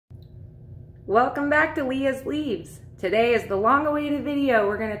Welcome back to Leah's Leaves. Today is the long-awaited video.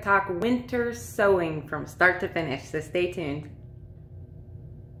 We're going to talk winter sowing from start to finish, so stay tuned.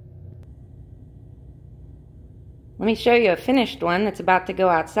 Let me show you a finished one that's about to go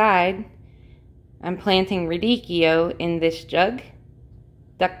outside. I'm planting radicchio in this jug.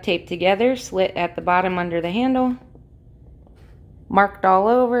 Duct taped together, slit at the bottom under the handle. Marked all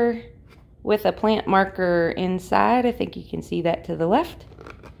over with a plant marker inside. I think you can see that to the left.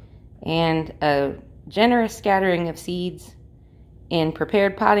 And a generous scattering of seeds in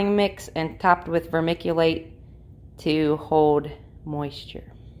prepared potting mix and topped with vermiculite to hold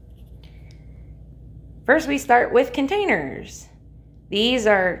moisture. First we start with containers. These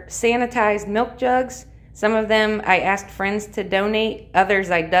are sanitized milk jugs. Some of them I asked friends to donate, others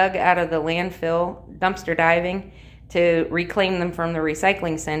I dug out of the landfill, dumpster diving, to reclaim them from the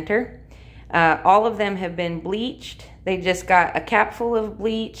recycling center. All of them have been bleached. They just got a cap full of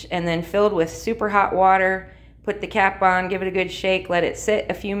bleach and then filled with super hot water, put the cap on, give it a good shake, let it sit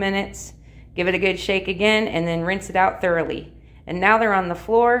a few minutes, give it a good shake again, and then rinse it out thoroughly. And now they're on the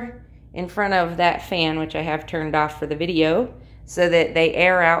floor in front of that fan, which I have turned off for the video, so that they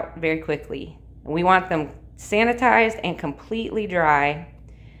air out very quickly. We want them sanitized and completely dry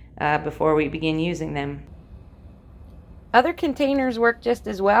before we begin using them. Other containers work just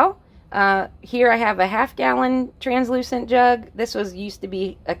as well. Here I have a half-gallon translucent jug. This used to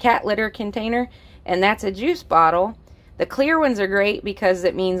be a cat litter container, and that's a juice bottle. The clear ones are great because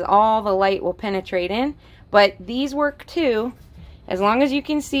it means all the light will penetrate in, but these work too. As long as you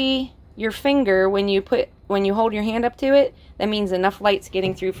can see your finger when you hold your hand up to it, that means enough light's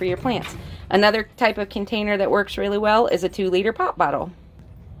getting through for your plants. Another type of container that works really well is a 2-liter pop bottle.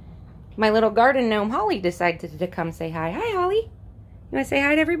 My little garden gnome Holly decided to come say hi. Hi, Holly. You want to say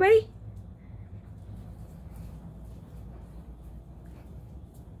hi to everybody?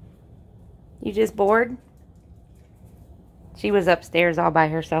 You just bored? She was upstairs all by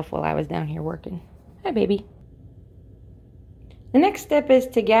herself while I was down here working. Hi, baby. The next step is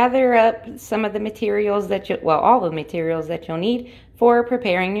to gather up some of the materials that all the materials that you'll need for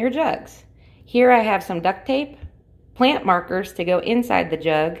preparing your jugs. Here I have some duct tape, plant markers to go inside the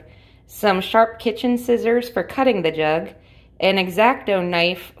jug, some sharp kitchen scissors for cutting the jug, an X-Acto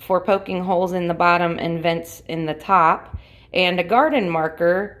knife for poking holes in the bottom and vents in the top, and a garden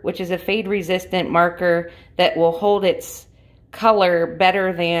marker, which is a fade-resistant marker that will hold its color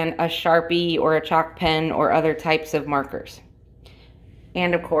better than a Sharpie or a chalk pen or other types of markers.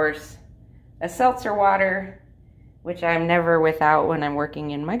 And of course, a seltzer water, which I'm never without when I'm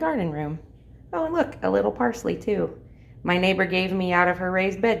working in my garden room. Oh, and look, a little parsley too. My neighbor gave me out of her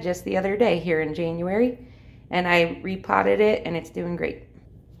raised bed just the other day here in January, and I repotted it and it's doing great.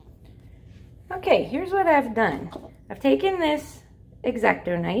 Okay, here's what I've done. I've taken this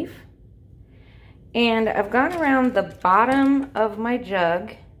X-Acto knife and I've gone around the bottom of my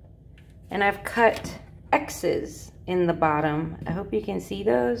jug and I've cut X's in the bottom. I hope you can see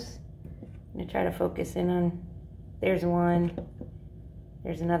those. I'm gonna try to focus in on, there's one,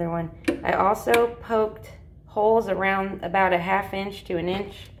 there's another one. I also poked holes around about a 1/2 inch to 1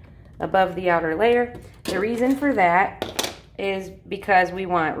 inch above the outer layer. The reason for that is because we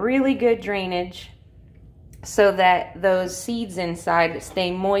want really good drainage so that those seeds inside stay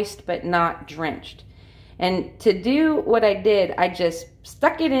moist but not drenched. And to do what I did, I just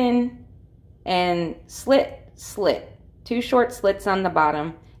stuck it in and slit, 2 short slits on the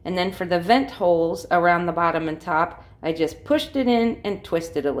bottom, and then for the vent holes around the bottom and top, I just pushed it in and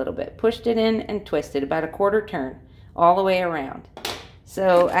twisted a little bit. Pushed it in and twisted about a 1/4 turn all the way around.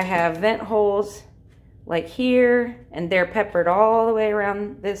 So I have vent holes like here, and they're peppered all the way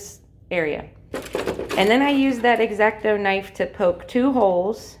around this area. And then I use that X-Acto knife to poke 2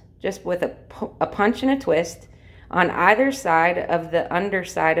 holes, just with a punch and a twist, on either side of the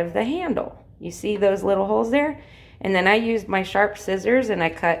underside of the handle. You see those little holes there? And then I used my sharp scissors and I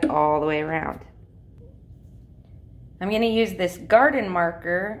cut all the way around. I'm going to use this garden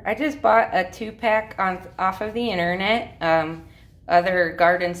marker. I just bought a 2-pack off of the internet. Other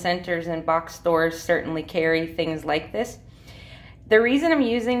garden centers and box stores certainly carry things like this. The reason I'm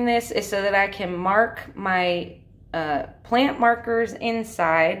using this is so that I can mark my plant markers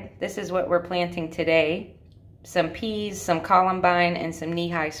inside. This is what we're planting today. Some peas, some columbine, and some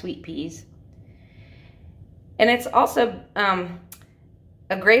knee-high sweet peas. And it's also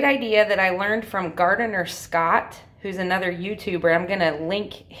a great idea that I learned from Gardener Scott, who's another YouTuber. I'm going to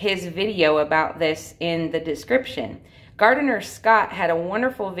link his video about this in the description. Gardener Scott had a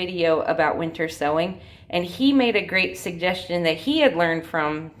wonderful video about winter sowing, and he made a great suggestion that he had learned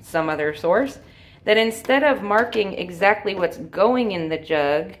from some other source, that instead of marking exactly what's going in the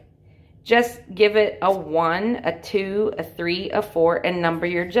jug, just give it a 1, a 2, a 3, a 4, and number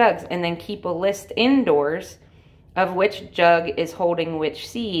your jugs. And then keep a list indoors of which jug is holding which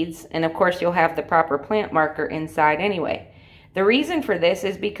seeds. And of course, you'll have the proper plant marker inside anyway. The reason for this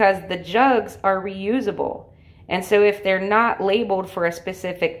is because the jugs are reusable. And so if they're not labeled for a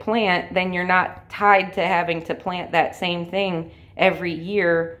specific plant, then you're not tied to having to plant that same thing every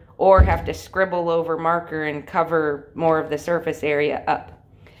year or have to scribble over marker and cover more of the surface area up.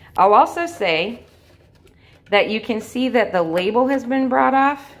 I'll also say that you can see that the label has been brought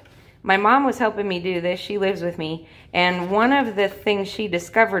off. My mom was helping me do this. She lives with me. And one of the things she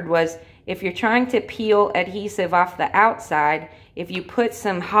discovered was if you're trying to peel adhesive off the outside, if you put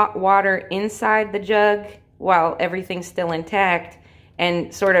some hot water inside the jug while everything's still intact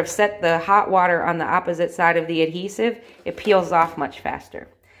and sort of set the hot water on the opposite side of the adhesive, it peels off much faster.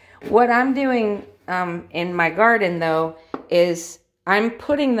 What I'm doing in my garden, though, is I'm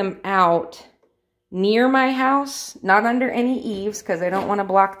putting them out near my house, not under any eaves because I don't want to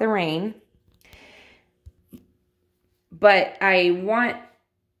block the rain. But I want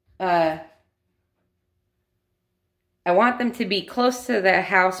them to be close to the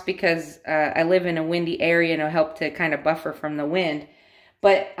house because I live in a windy area and it'll help to kind of buffer from the wind.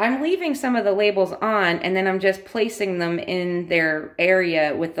 But I'm leaving some of the labels on, and then I'm just placing them in their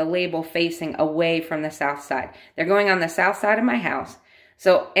area with the label facing away from the south side. They're going on the south side of my house.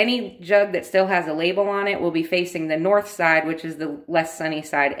 So any jug that still has a label on it will be facing the north side, which is the less sunny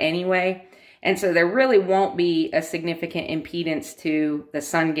side anyway. And so there really won't be a significant impedance to the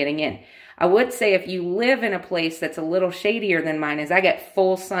sun getting in. I would say if you live in a place that's a little shadier than mine is, I get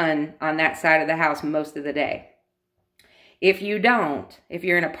full sun on that side of the house most of the day. If you don't, if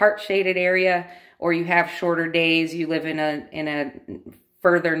you're in a part shaded area or you have shorter days, you live in a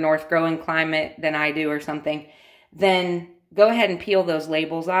further north growing climate than I do or something, then go ahead and peel those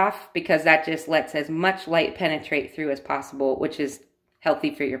labels off because that just lets as much light penetrate through as possible, which is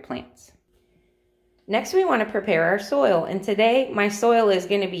healthy for your plants. Next, we want to prepare our soil. And today, my soil is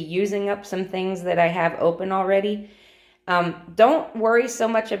going to be using up some things that I have open already. Don't worry so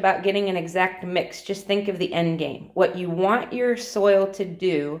much about getting an exact mix. Just think of the end game. What you want your soil to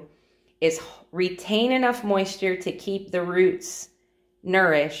do is retain enough moisture to keep the roots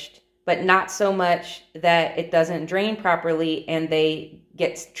nourished, but not so much that it doesn't drain properly and they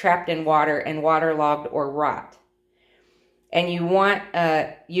get trapped in water and waterlogged or rot. And you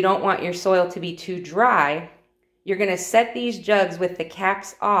don't want your soil to be too dry. You're going to set these jugs with the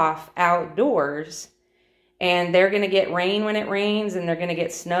caps off outdoors, and they're going to get rain when it rains, and they're going to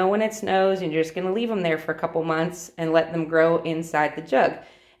get snow when it snows, and you're just going to leave them there for a couple months and let them grow inside the jug.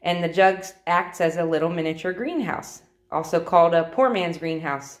 And the jug acts as a little miniature greenhouse, also called a poor man's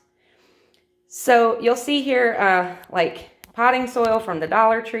greenhouse. So you'll see here like potting soil from the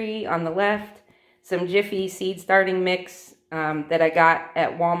Dollar Tree on the left, some Jiffy seed starting mix that I got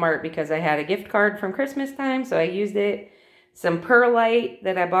at Walmart because I had a gift card from Christmas time, so I used it. Some perlite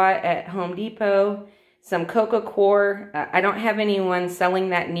that I bought at Home Depot. Some coco coir. I don't have anyone selling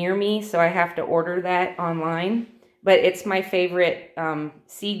that near me, so I have to order that online. But it's my favorite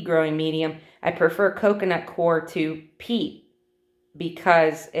seed growing medium. I prefer coconut coir to peat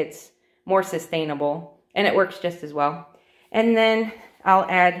because it's more sustainable and it works just as well. And then I'll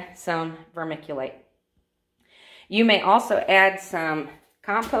add some vermiculite. You may also add some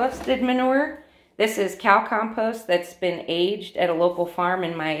composted manure. This is cow compost that's been aged at a local farm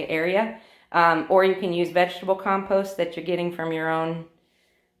in my area. Or you can use vegetable compost that you're getting from your own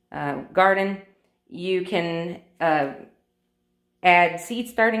garden. You can add seed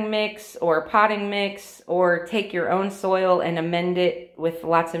starting mix or potting mix, or take your own soil and amend it with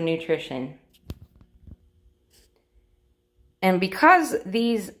lots of nutrition. And because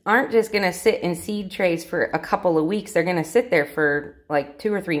these aren't just going to sit in seed trays for a couple of weeks, they're going to sit there for like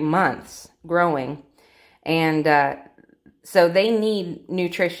 2 or 3 months growing. And so they need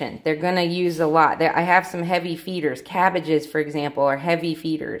nutrition. They're going to use a lot. I have some heavy feeders. Cabbages, for example, are heavy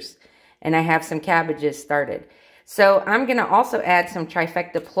feeders. And I have some cabbages started. So I'm going to also add some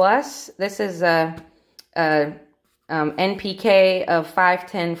Trifecta Plus. This is a NPK of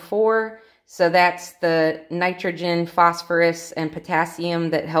 5-10-4. So that's the nitrogen, phosphorus, and potassium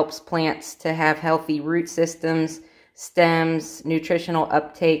that helps plants to have healthy root systems, stems, nutritional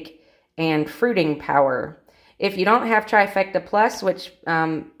uptake, and fruiting power. If you don't have Trifecta Plus, which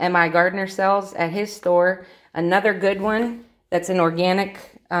M.I. Gardner sells at his store, another good one that's an organic,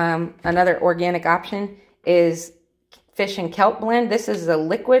 another organic option is Fish and Kelp Blend. This is a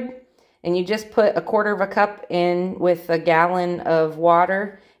liquid, and you just put 1/4 cup in with a gallon of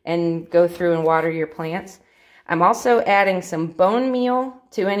water and go through and water your plants. I'm also adding some bone meal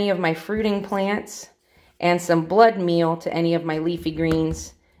to any of my fruiting plants and some blood meal to any of my leafy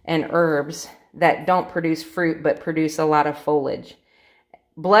greens and herbs that don't produce fruit but produce a lot of foliage.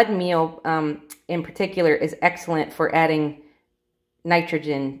 Blood meal in particular is excellent for adding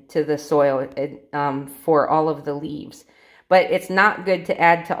nitrogen to the soil for all of the leaves. But it's not good to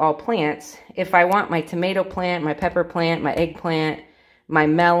add to all plants. If I want my tomato plant, my pepper plant, my eggplant, my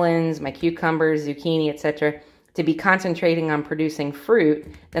melons, my cucumbers, zucchini, etc., to be concentrating on producing fruit,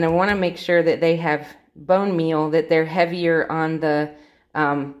 then I want to make sure that they have bone meal, that they're heavier on the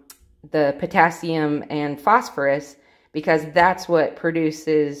potassium and phosphorus, because that's what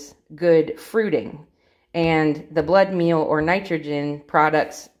produces good fruiting. And the blood meal or nitrogen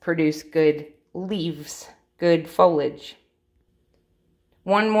products produce good leaves, good foliage.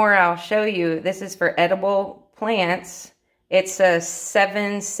 One more I'll show you. This is for edible plants. It's a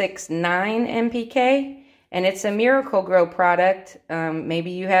 769 MPK, and it's a Miracle-Gro product.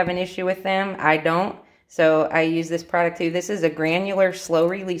 Maybe you have an issue with them. I don't. So I use this product too. This is a granular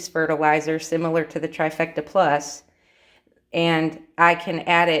slow-release fertilizer similar to the Trifecta Plus. And I can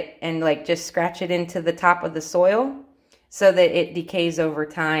add it and like just scratch it into the top of the soil so that it decays over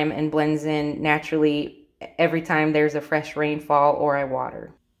time and blends in naturally every time there's a fresh rainfall or I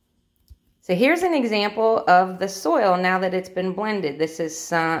water. So here's an example of the soil now that it's been blended. This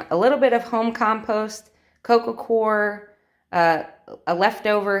is a little bit of home compost, coco coir, a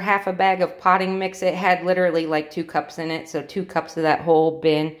leftover half a bag of potting mix. It had literally like 2 cups in it, so 2 cups of that whole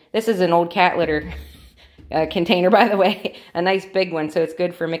bin. This is an old cat litter container, by the way, a nice big one, so it's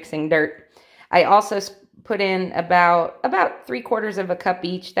good for mixing dirt. I also put in about 3/4 of a cup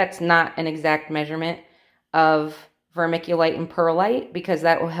each. That's not an exact measurement of vermiculite and perlite, because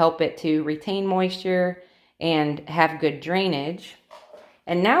that will help it to retain moisture and have good drainage.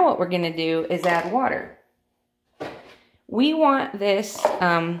 And now what we're going to do is add water. We want this,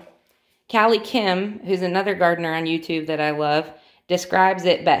 Callie Kim, who's another gardener on YouTube that I love, describes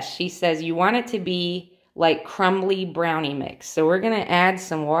it best. She says you want it to be like crumbly brownie mix. So we're going to add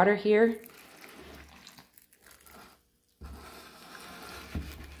some water here.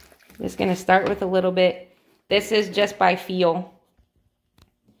 Just going to start with a little bit. This is just by feel.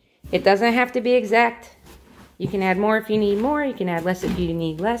 It doesn't have to be exact. You can add more if you need more. You can add less if you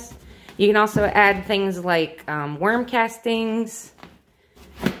need less. You can also add things like worm castings.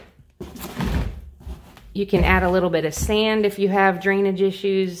 You can add a little bit of sand if you have drainage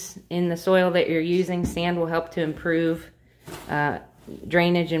issues in the soil that you're using. Sand will help to improve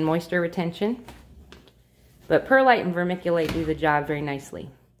drainage and moisture retention. But perlite and vermiculite do the job very nicely.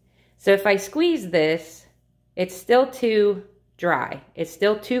 So if I squeeze this, it's still too dry. It's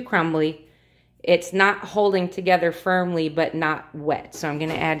still too crumbly. It's not holding together firmly, but not wet. So I'm going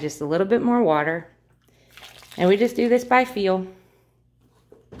to add just a little bit more water. And we just do this by feel.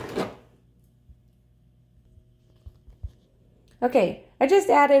 Okay, I just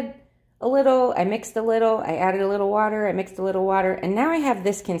added a little, I mixed a little, I added a little water, I mixed a little water, and now I have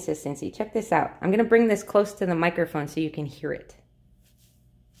this consistency. Check this out. I'm going to bring this close to the microphone so you can hear it.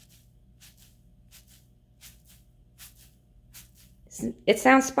 It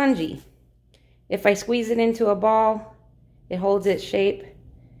sounds spongy. If I squeeze it into a ball, it holds its shape.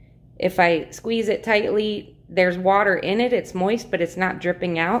 If I squeeze it tightly, there's water in it. It's moist, but it's not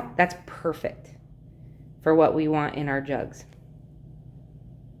dripping out. That's perfect for what we want in our jugs.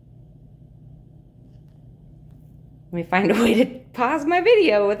 Let me find a way to pause my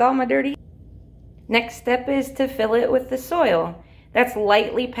video with all my dirty. Next step is to fill it with the soil. That's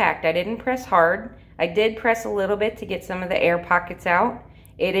lightly packed. I didn't press hard. I did press a little bit to get some of the air pockets out.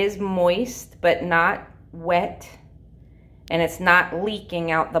 It is moist, but not wet, and it's not leaking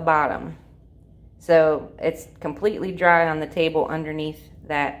out the bottom. So it's completely dry on the table underneath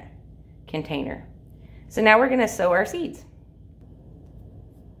that container. So now we're gonna sow our seeds.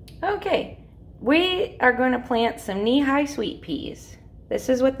 Okay, we are gonna plant some knee-high sweet peas. This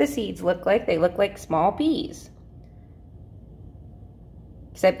is what the seeds look like. They look like small peas.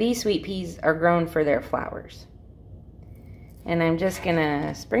 Except these sweet peas are grown for their flowers. And I'm just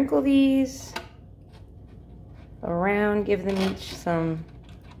gonna sprinkle these around, give them each some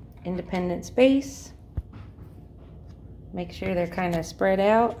independent space. Make sure they're kind of spread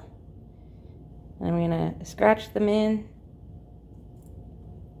out. I'm gonna scratch them in.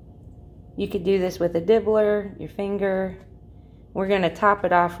 You could do this with a dibbler, your finger. We're gonna top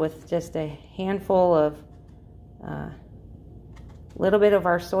it off with just a handful of little bit of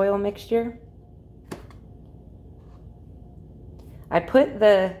our soil mixture. I put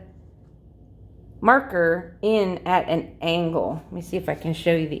the marker in at an angle. Let me see if I can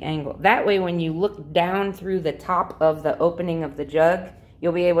show you the angle. That way when you look down through the top of the opening of the jug,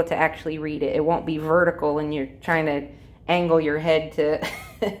 you'll be able to actually read it. It won't be vertical and you're trying to angle your head to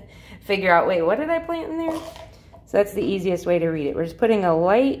figure out, wait, what did I plant in there? So that's the easiest way to read it. We're just putting a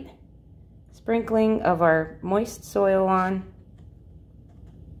light sprinkling of our moist soil on.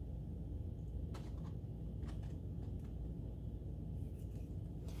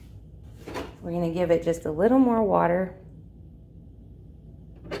 We're going to give it just a little more water.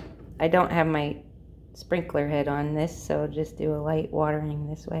 I don't have my sprinkler head on this, so just do a light watering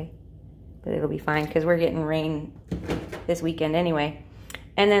this way. But it'll be fine because we're getting rain this weekend anyway.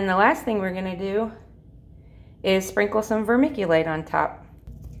 And then the last thing we're going to do is sprinkle some vermiculite on top.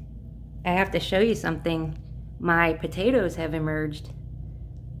 I have to show you something. My potatoes have emerged.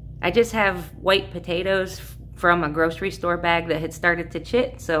 I just have white potatoes from a grocery store bag that had started to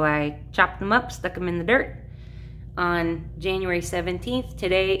chit, so I chopped them up, stuck them in the dirt on January 17th.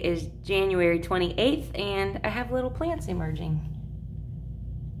 Today is January 28th, and I have little plants emerging.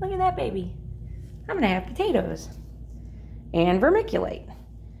 Look at that baby. I'm gonna have potatoes and vermiculite.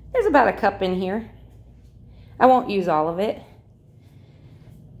 There's about a cup in here. I won't use all of it.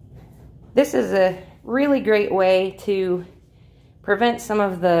 This is a really great way to prevent some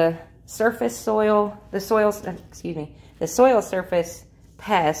of the surface soil, the soil surface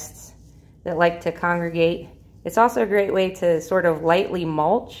pests that like to congregate. It's also a great way to sort of lightly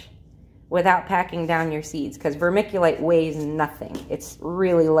mulch without packing down your seeds, because vermiculite weighs nothing. It's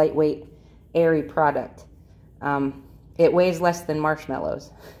really lightweight, airy product. It weighs less than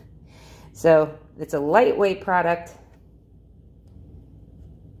marshmallows. So it's a lightweight product.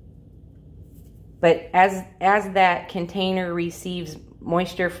 But as that container receives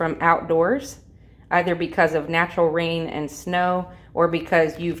moisture from outdoors, either because of natural rain and snow or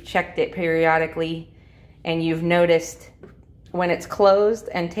because you've checked it periodically and you've noticed when it's closed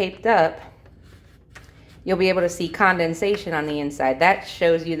and taped up, you'll be able to see condensation on the inside. That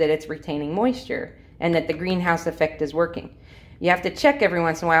shows you that it's retaining moisture and that the greenhouse effect is working. You have to check every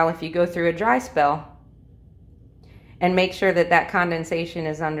once in a while if you go through a dry spell and make sure that that condensation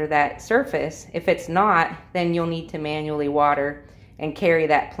is under that surface. If it's not, then you'll need to manually water and carry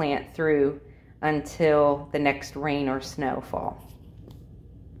that plant through until the next rain or snowfall.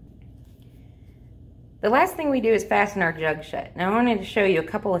 The last thing we do is fasten our jug shut. Now I wanted to show you a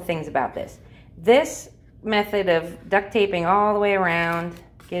couple of things about this. This method of duct taping all the way around,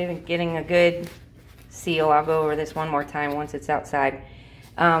 getting a good seal, I'll go over this one more time once it's outside,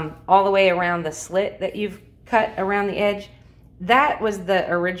 all the way around the slit that you've cut around the edge. That was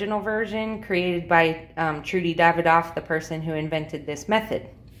the original version created by Trudy Davidoff, the person who invented this method.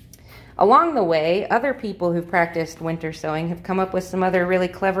 Along the way, other people who've practiced winter sowing have come up with some other really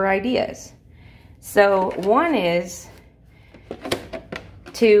clever ideas. So one is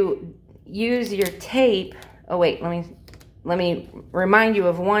to use your tape. Oh wait, let me remind you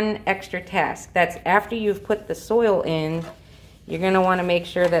of one extra task. That's after you've put the soil in, you're going to want to make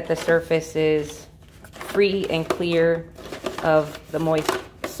sure that the surface is free and clear of the moist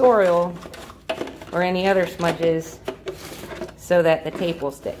soil or any other smudges so that the tape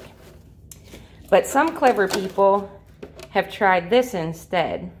will stick. But some clever people have tried this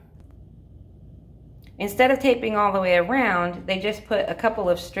instead. Instead of taping all the way around, they just put a couple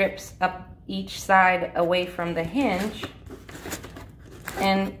of strips up each side away from the hinge.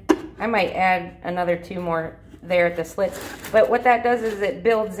 And I might add another 2 more there at the slits. But what that does is it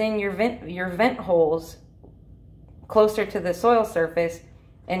builds in your vent holes closer to the soil surface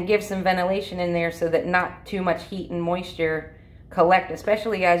and gives some ventilation in there so that not too much heat and moisture collect,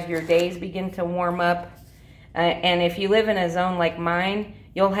 especially as your days begin to warm up. And if you live in a zone like mine,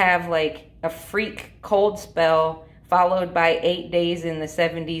 you'll have like a freak cold spell followed by 8 days in the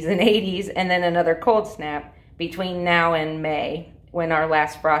 70s and 80s, and then another cold snap between now and May when our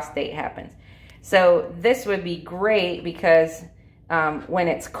last frost date happens. So this would be great because when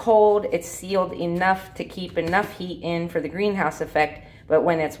it's cold, it's sealed enough to keep enough heat in for the greenhouse effect, but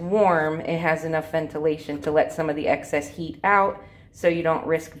when it's warm, it has enough ventilation to let some of the excess heat out so you don't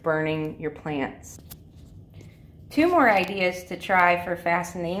risk burning your plants. 2 more ideas to try for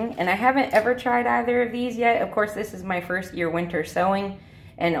fastening, and I haven't ever tried either of these yet. Of course, this is my first year winter sowing,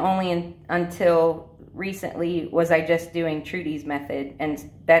 and only until recently was I just doing Trudy's method,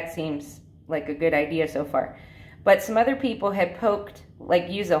 and that seems like a good idea so far. But some other people had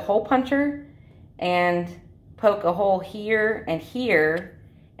use a hole puncher and poke a hole here,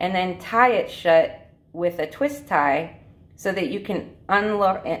 and then tie it shut with a twist tie so that you can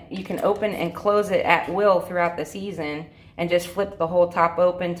open and close it at will throughout the season, and just flip the whole top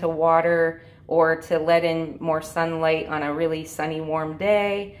open to water or to let in more sunlight on a really sunny, warm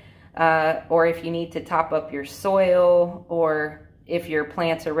day, or if you need to top up your soil or if your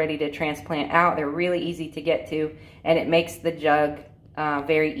plants are ready to transplant out. They're really easy to get to, and it makes the jug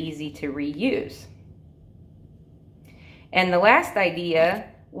very easy to reuse. And the last idea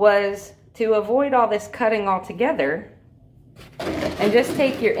was to avoid all this cutting altogether and just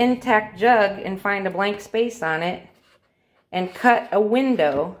take your intact jug and find a blank space on it and cut a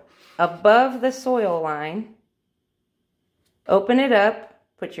window above the soil line. Open it up,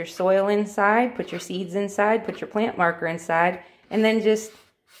 put your soil inside, put your seeds inside, put your plant marker inside, and then just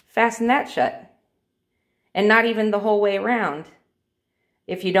fasten that shut. And not even the whole way around.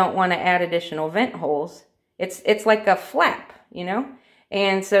 If you don't want to add additional vent holes, it's like a flap, you know?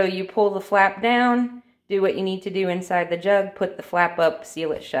 And so you pull the flap down, do what you need to do inside the jug, put the flap up,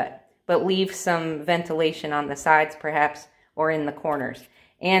 seal it shut. But leave some ventilation on the sides perhaps, or in the corners.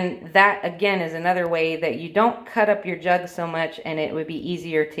 And that, again, is another way that you don't cut up your jug so much, and it would be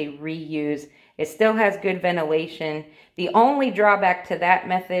easier to reuse. It still has good ventilation. The only drawback to that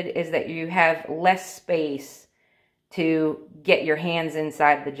method is that you have less space to get your hands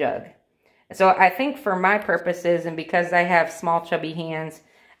inside the jug. So I think for my purposes, and because I have small chubby hands,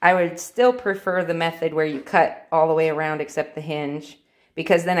 I would still prefer the method where you cut all the way around except the hinge,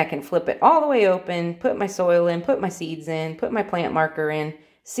 because then I can flip it all the way open, put my soil in, put my seeds in, put my plant marker in,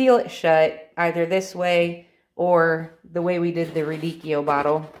 seal it shut, either this way or the way we did the radicchio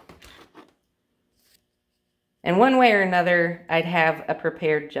bottle. And one way or another, I'd have a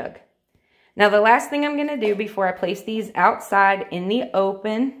prepared jug. Now, the last thing I'm going to do before I place these outside in the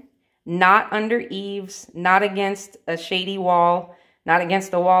open, not under eaves, not against a shady wall, not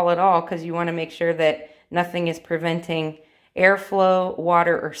against a wall at all, because you want to make sure that nothing is preventing airflow,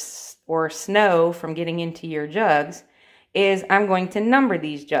 water, or snow from getting into your jugs, is I'm going to number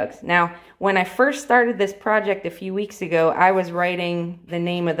these jugs. Now, when I first started this project a few weeks ago, I was writing the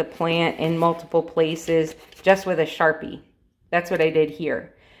name of the plant in multiple places just with a Sharpie. That's what I did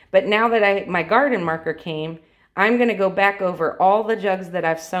here. But now that my garden marker came, I'm going to go back over all the jugs that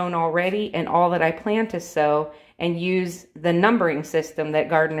I've sown already and all that I plan to sow and use the numbering system that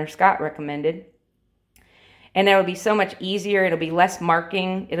Gardener Scott recommended. And it'll be so much easier. It'll be less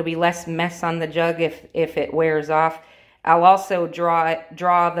marking. It'll be less mess on the jug if it wears off. I'll also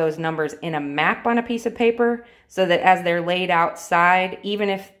draw those numbers in a map on a piece of paper so that as they're laid outside, even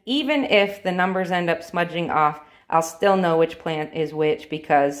if the numbers end up smudging off, I'll still know which plant is which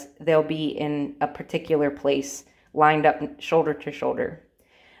because they'll be in a particular place lined up shoulder to shoulder.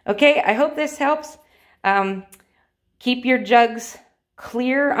 Okay, I hope this helps. Keep your jugs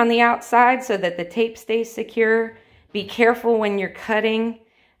clear on the outside so that the tape stays secure. Be careful when you're cutting.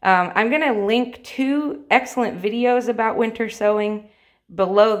 I'm going to link 2 excellent videos about winter sowing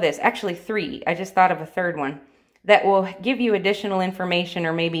below this. Actually 3. I just thought of a third one that will give you additional information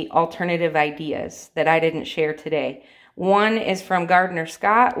or maybe alternative ideas that I didn't share today. One is from Gardener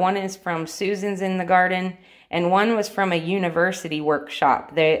Scott, one is from Susan's in the Garden, and one was from a university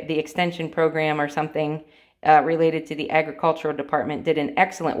workshop. The extension program or something related to the agricultural department did an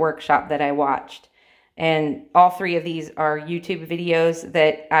excellent workshop that I watched. And all 3 of these are YouTube videos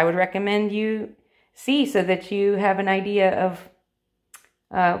that I would recommend you see so that you have an idea of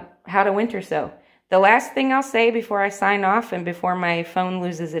how to winter sow. The last thing I'll say before I sign off and before my phone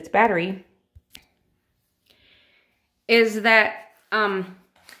loses its battery is that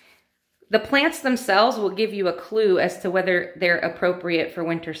the plants themselves will give you a clue as to whether they're appropriate for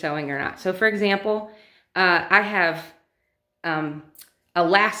winter sowing or not. So for example, I have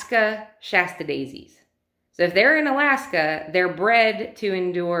Alaska Shasta daisies. So if they're in Alaska, they're bred to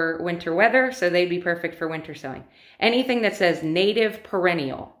endure winter weather, so they'd be perfect for winter sowing. Anything that says native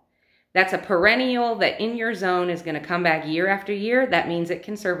perennial, that's a perennial that in your zone is going to come back year after year. That means it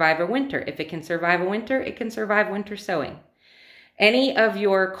can survive a winter. If it can survive a winter, it can survive winter sowing. Any of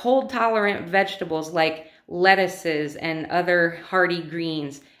your cold-tolerant vegetables like lettuces and other hardy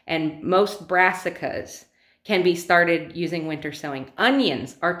greens and most brassicas can be started using winter sowing.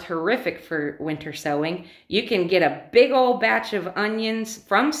 Onions are terrific for winter sowing. You can get a big old batch of onions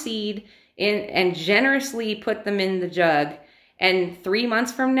from seed and generously put them in the jug. And 3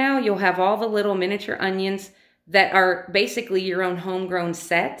 months from now, you'll have all the little miniature onions that are basically your own homegrown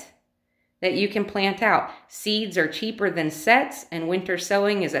set that you can plant out. Seeds are cheaper than sets, and winter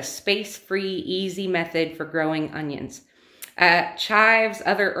sowing is a space-free, easy method for growing onions. Chives,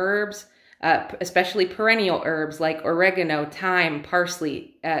 other herbs, especially perennial herbs like oregano, thyme,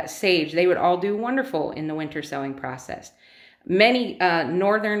 parsley, sage, they would all do wonderful in the winter sowing process. Many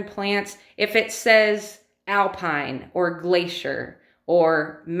northern plants, if it says alpine or glacier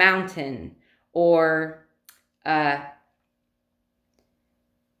or mountain or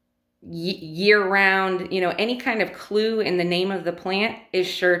year-round, any kind of clue in the name of the plant is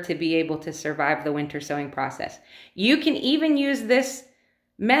sure to be able to survive the winter sowing process. You can even use this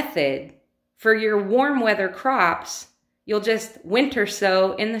method for your warm weather crops. You'll just winter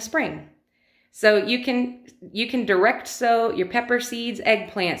sow in the spring. So you can direct sow your pepper seeds,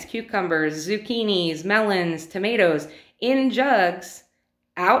 eggplants, cucumbers, zucchinis, melons, tomatoes in jugs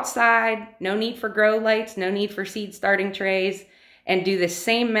outside. No need for grow lights, no need for seed starting trays, and do the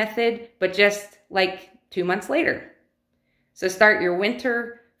same method, but just like 2 months later. So start your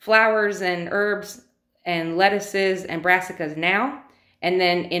winter flowers and herbs and lettuces and brassicas now, and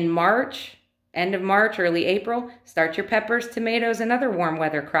then in March, end of March, early April, start your peppers, tomatoes, and other warm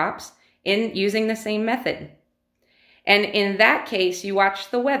weather crops in using the same method. And in that case, you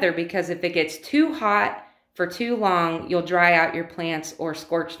watch the weather, because if it gets too hot for too long, you'll dry out your plants or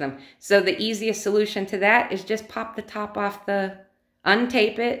scorch them. So the easiest solution to that is just pop the top off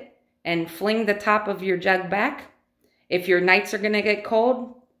untape it and fling the top of your jug back. If your nights are gonna get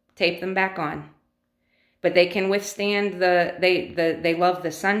cold, tape them back on. But they can withstand they love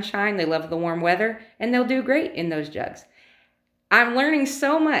the sunshine, they love the warm weather, and they'll do great in those jugs. I'm learning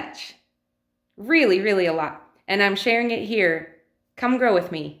so much, really, really a lot, and I'm sharing it here. Come grow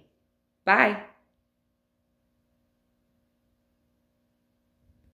with me. Bye.